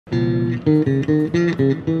Hello,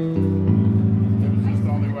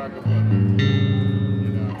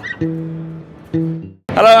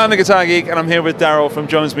 I'm the Guitar Geek, and I'm here with Darryl from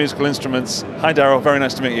Jones Musical Instruments. Hi Darryl, very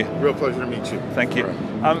nice to meet you. Real pleasure to meet you. Thank you.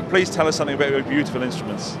 Please tell us something about your beautiful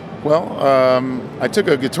instruments. Well, I took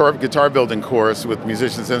a guitar building course with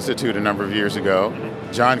Musicians Institute a number of years ago.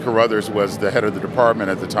 John Carruthers was the head of the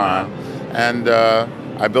department at the time, and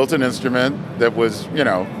I built an instrument that was, you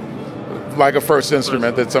know, like a first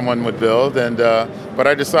instrument that someone would build, and but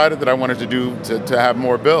I decided that I wanted to have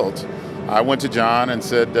more built. I went to John and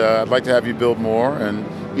said, I'd like to have you build more, and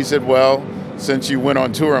he said, well, since you went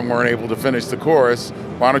on tour and weren't able to finish the course,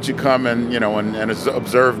 why don't you come and, you know, and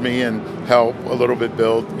observe me and help a little bit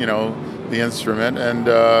build, you know, the instrument. And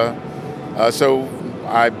so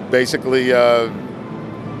I basically,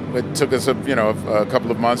 it took us a couple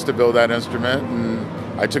of months to build that instrument, and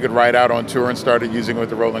I took it right out on tour and started using it with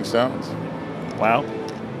the Rolling Stones. Wow.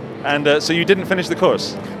 And so you didn't finish the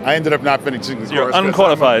course? I ended up not finishing the course. You're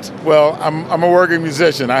unqualified. I'm a working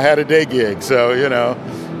musician. I had a day gig, so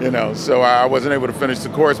so I wasn't able to finish the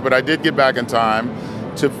course. But I did get back in time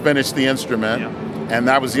to finish the instrument, and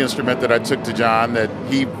that was the instrument that I took to John that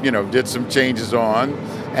he, did some changes on,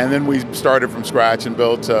 and then we started from scratch and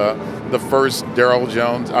built the first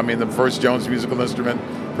the first Jones musical instrument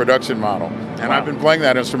production model. And wow. I've been playing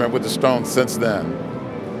that instrument with the Stones since then.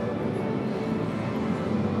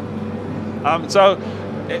 So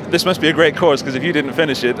this must be a great course, because if you didn't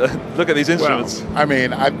finish it, look at these instruments. Well, I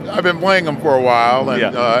mean, I've been playing them for a while,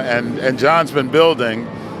 and and John's been building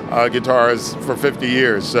guitars for 50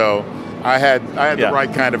 years, so I had the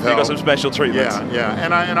right kind of help. You got some special treatments. Yeah,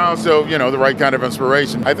 and I also the right kind of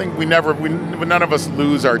inspiration. I think none of us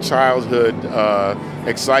lose our childhood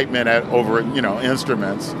excitement over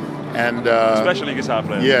instruments, and especially guitar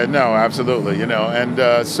players. Yeah, no, absolutely,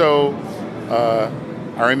 and so.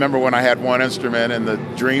 I remember when I had one instrument, and the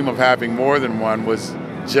dream of having more than one was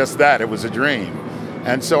just that. It was a dream.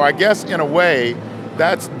 And so I guess in a way,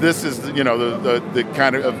 this is the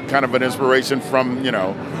kind of an inspiration from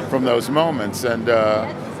those moments. And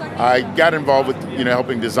I got involved with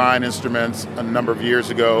helping design instruments a number of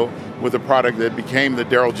years ago with a product that became the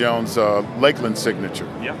Darryl Jones Lakeland signature.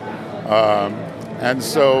 Yeah. And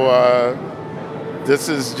so this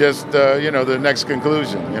is just the next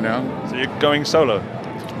conclusion. So you're going solo.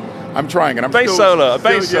 I'm trying, and I'm bass solo.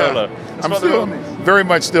 I'm still very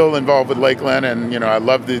much still involved with Lakeland, and I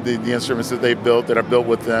love the instruments that they built, that I built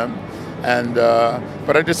with them, and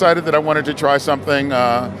but I decided that I wanted to try something,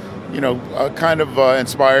 kind of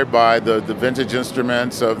inspired by the vintage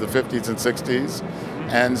instruments of the 50s and 60s,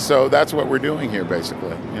 and so that's what we're doing here,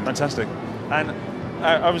 basically. Fantastic, and.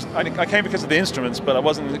 I came because of the instruments, but I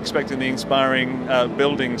wasn't expecting the inspiring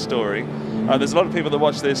building story. There's a lot of people that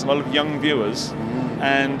watch this, a lot of young viewers,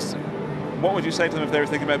 and what would you say to them if they were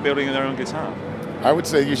thinking about building their own guitar? I would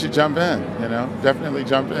say you should jump in, definitely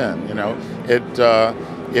jump in.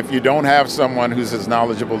 If you don't have someone who's as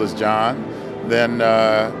knowledgeable as John, then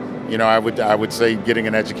I would say getting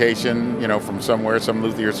an education, from somewhere, some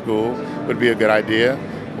luthier school would be a good idea,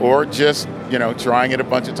 or just trying it a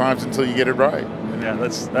bunch of times until you get it right. Yeah,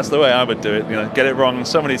 that's the way I would do it. Get it wrong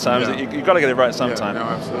so many times that you've got to get it right sometime. Yeah, no,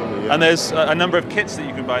 absolutely. Yeah. And there's a number of kits that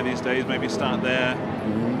you can buy these days. Maybe start there.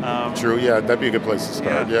 True. Yeah, that'd be a good place to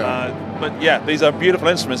start. But these are beautiful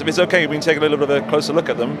instruments. If it's okay, we can take a little bit of a closer look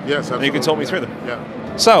at them. Yes, absolutely. And you can talk me through them. Yeah.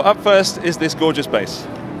 So up first is this gorgeous bass.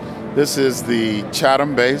 This is the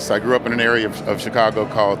Chatham bass. I grew up in an area of Chicago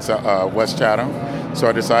called West Chatham, so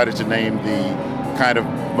I decided to name the kind of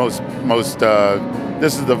most.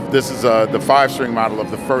 This is the 5-string model of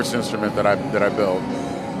the first instrument that I built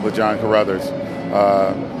with John Carruthers.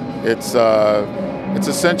 It's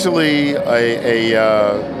essentially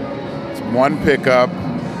it's one pickup.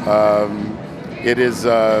 It is.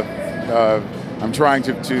 I'm trying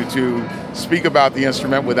to speak about the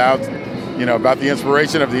instrument without, about the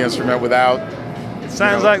inspiration of the instrument without. It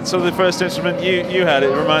sounds like sort of the first instrument you had. It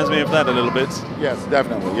reminds me of that a little bit. Yes,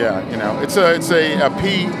 definitely. Yeah, it's a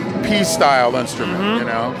P style instrument,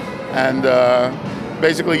 and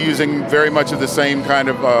basically using very much of the same kind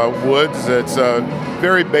of woods. It's a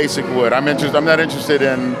very basic wood. I'm not interested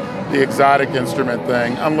in the exotic instrument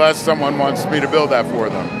thing unless someone wants me to build that for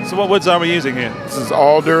them. So what woods are we using here? This is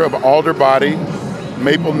alder body,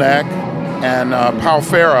 maple neck, and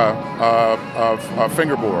Palfera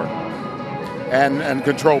fingerboard, and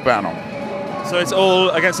control panel. So it's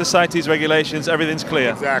all against the CITES regulations, everything's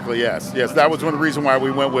clear? Exactly, yes. That was one reason why we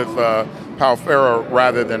went with Palfera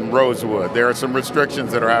rather than rosewood. There are some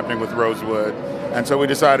restrictions that are happening with rosewood, and so we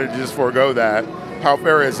decided to just forego that.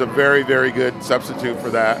 Palfera is a very, very good substitute for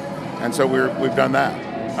that, and so we've done that.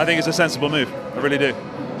 I think it's a sensible move. I really do.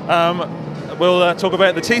 We'll talk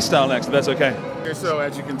about the T style next, if that's okay. So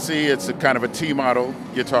as you can see, it's a kind of a T model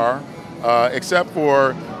guitar, except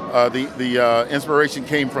for the inspiration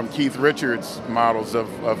came from Keith Richards' models of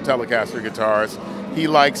Telecaster guitars. He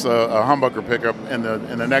likes a humbucker pickup in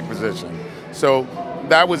the neck position. So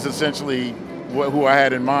that was essentially who I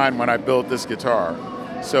had in mind when I built this guitar.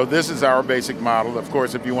 So this is our basic model. Of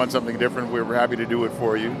course, if you want something different, we're happy to do it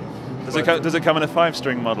for you. Does it come in a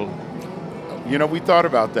 5-string model? You know, we thought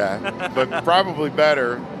about that, but probably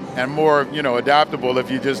better and more, adaptable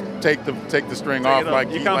if you just take the string off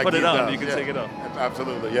like you can't put it on. does. You can take it off.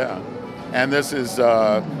 Absolutely, yeah. And this is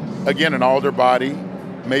again an alder body,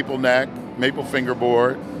 maple neck, maple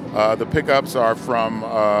fingerboard. The pickups are from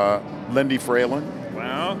Lindy Fralin.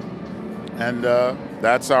 Wow. And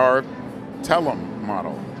that's our Tellem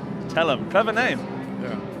model. Tellem, clever name.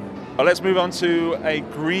 Yeah. Well, let's move on to a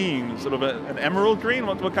green, sort of an emerald green.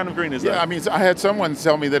 What kind of green is that? Yeah, I mean, I had someone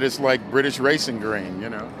tell me that it's like British racing green,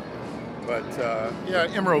 But yeah,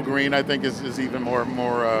 emerald green I think is even more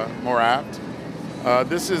apt.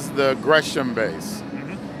 This is the Gresham bass,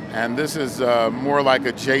 and this is more like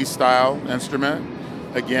a J-style instrument.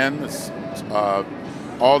 Again, it's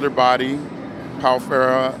alder body,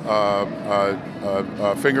 Palfera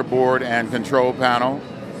fingerboard and control panel.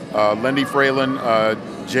 Lindy Fralin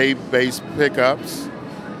J bass pickups.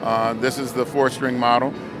 This is the 4-string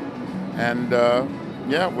model, and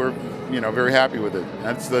yeah, we're very happy with it.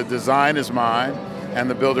 The design is mine, and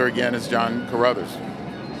the builder again is John Carruthers.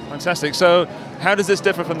 Fantastic. So, how does this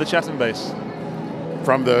differ from the Chatham bass?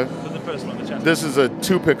 From the first one, the Chatham. This is a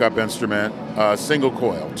 2-pickup instrument, single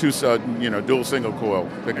coil, dual single coil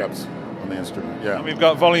pickups on the instrument. Yeah. And we've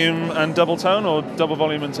got volume and double tone, or double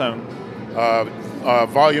volume and tone?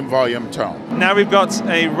 Volume, tone. Now we've got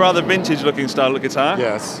a rather vintage-looking style of guitar.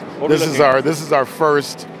 Yes. This is our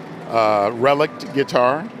first relict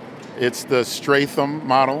guitar. It's the Stratham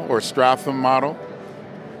model or Stratham model.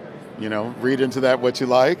 Read into that what you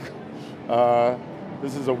like.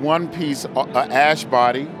 This is a 1-piece ash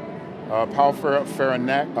body, Palfera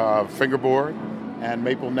neck, fingerboard, and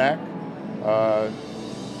maple neck.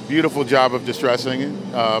 Beautiful job of distressing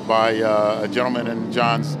it by a gentleman in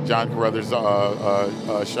John Carruthers'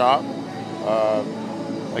 shop.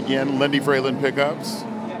 Again, Lindy Fralin pickups.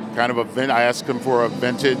 Kind of I asked him for a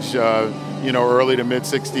vintage, early to mid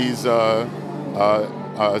 '60s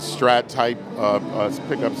Strat type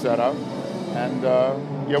pickup setup, and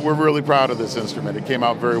yeah, we're really proud of this instrument. It came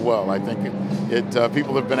out very well. I think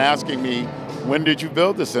people have been asking me, when did you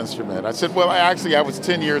build this instrument? I said, well, I was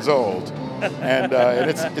 10 years old. And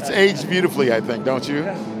it's aged beautifully, I think, don't you?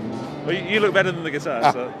 Well, you look better than the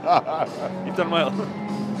guitar, so you've done well.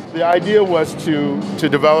 The idea was to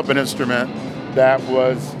develop an instrument that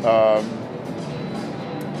was,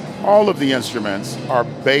 all of the instruments are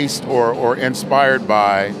based or inspired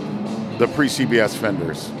by the pre-CBS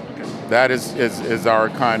Fenders. Okay. That is our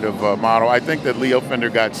kind of model. I think that Leo Fender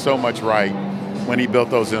got so much right when he built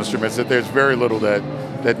those instruments that there's very little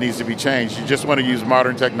that needs to be changed. You just want to use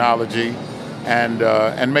modern technology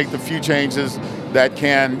and make the few changes that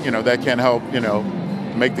can help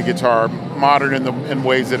make the guitar modern in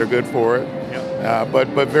ways that are good for it. Yep.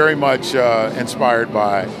 But very much inspired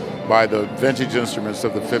by the vintage instruments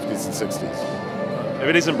of the 50s and 60s. If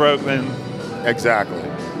it isn't broke, then exactly.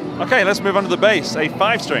 Okay, let's move on to the bass, a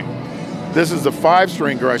 5-string. This is the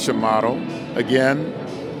 5-string Gresham model. Again,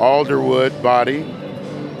 alderwood body,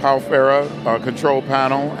 Palfera control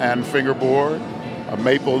panel and fingerboard, a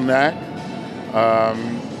maple neck.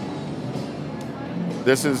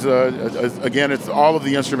 This is again, it's all of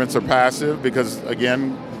the instruments are passive because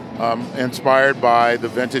again, inspired by the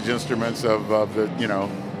vintage instruments of the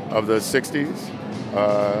 60s.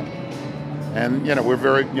 And we're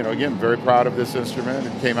very proud of this instrument.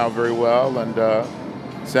 It came out very well and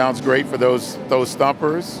sounds great for those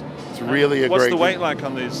thumpers. It's really a What's great. What's the weight like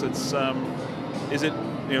on these? It's is it?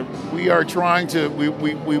 We are trying to.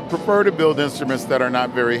 We prefer to build instruments that are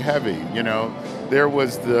not very heavy. There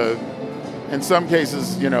was in some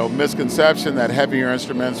cases, misconception that heavier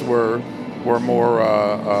instruments were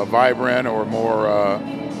more vibrant or more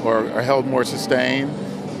or held more sustained.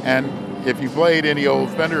 And if you played any old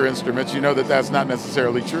Fender instruments, you know that that's not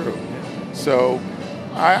necessarily true. So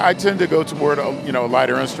I tend to go toward a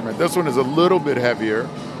lighter instrument. This one is a little bit heavier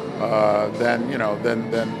than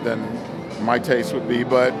my taste would be,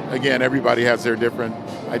 but again, everybody has their different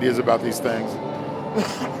ideas about these things.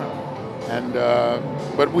 And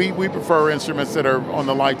but we prefer instruments that are on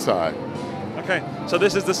the light side. Okay, so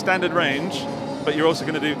this is the standard range. but you're also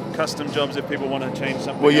going to do custom jobs if people want to change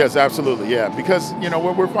something. Well, yes, absolutely, yeah. Because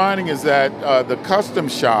what we're finding is that the custom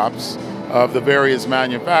shops of the various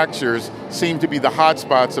manufacturers seem to be the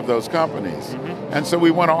hotspots of those companies, and so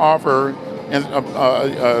we want to offer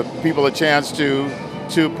people a chance to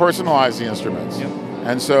personalize the instruments. Yep.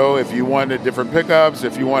 And so, if you wanted different pickups,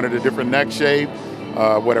 if you wanted a different neck shape,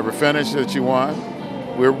 whatever finish that you want,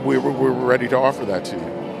 we're ready to offer that to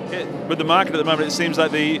you. With the market at the moment, it seems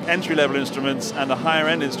like the entry-level instruments and the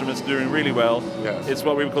higher-end instruments are doing really well. Yes. It's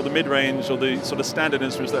what we would call the mid-range or the sort of standard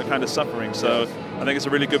instruments that are kind of suffering. So yes. I think it's a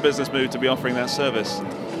really good business move to be offering that service.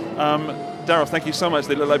 Darryl, thank you so much.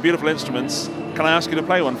 They look like beautiful instruments. Can I ask you to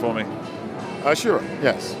play one for me? Sure,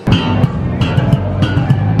 yes.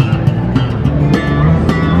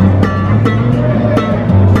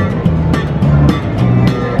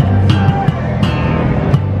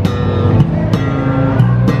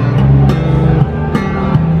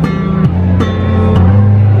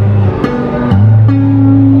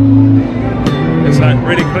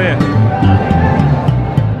 Really clear.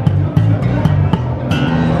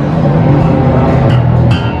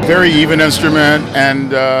 Very even instrument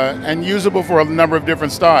and usable for a number of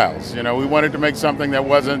different styles. We wanted to make something that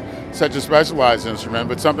wasn't such a specialized instrument,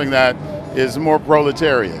 but something that is more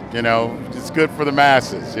proletariat. It's good for the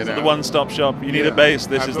masses. So the one-stop shop. You need a bass.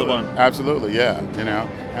 This absolutely. Is the one. Absolutely, yeah.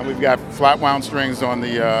 And we've got flat wound strings on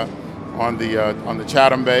the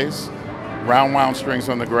Chatham bass, round wound strings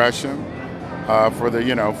on the Gresham. For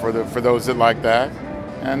those that like that,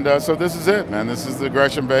 and so this is it, man. This is the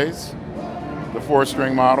Gresham bass, the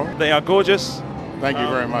 4-string model. They are gorgeous. Thank you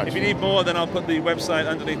very much. If you need more, then I'll put the website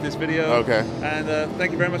underneath this video. Okay. And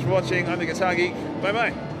thank you very much for watching. I'm the Guitar Geek. Bye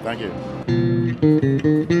bye. Thank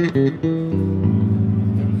you.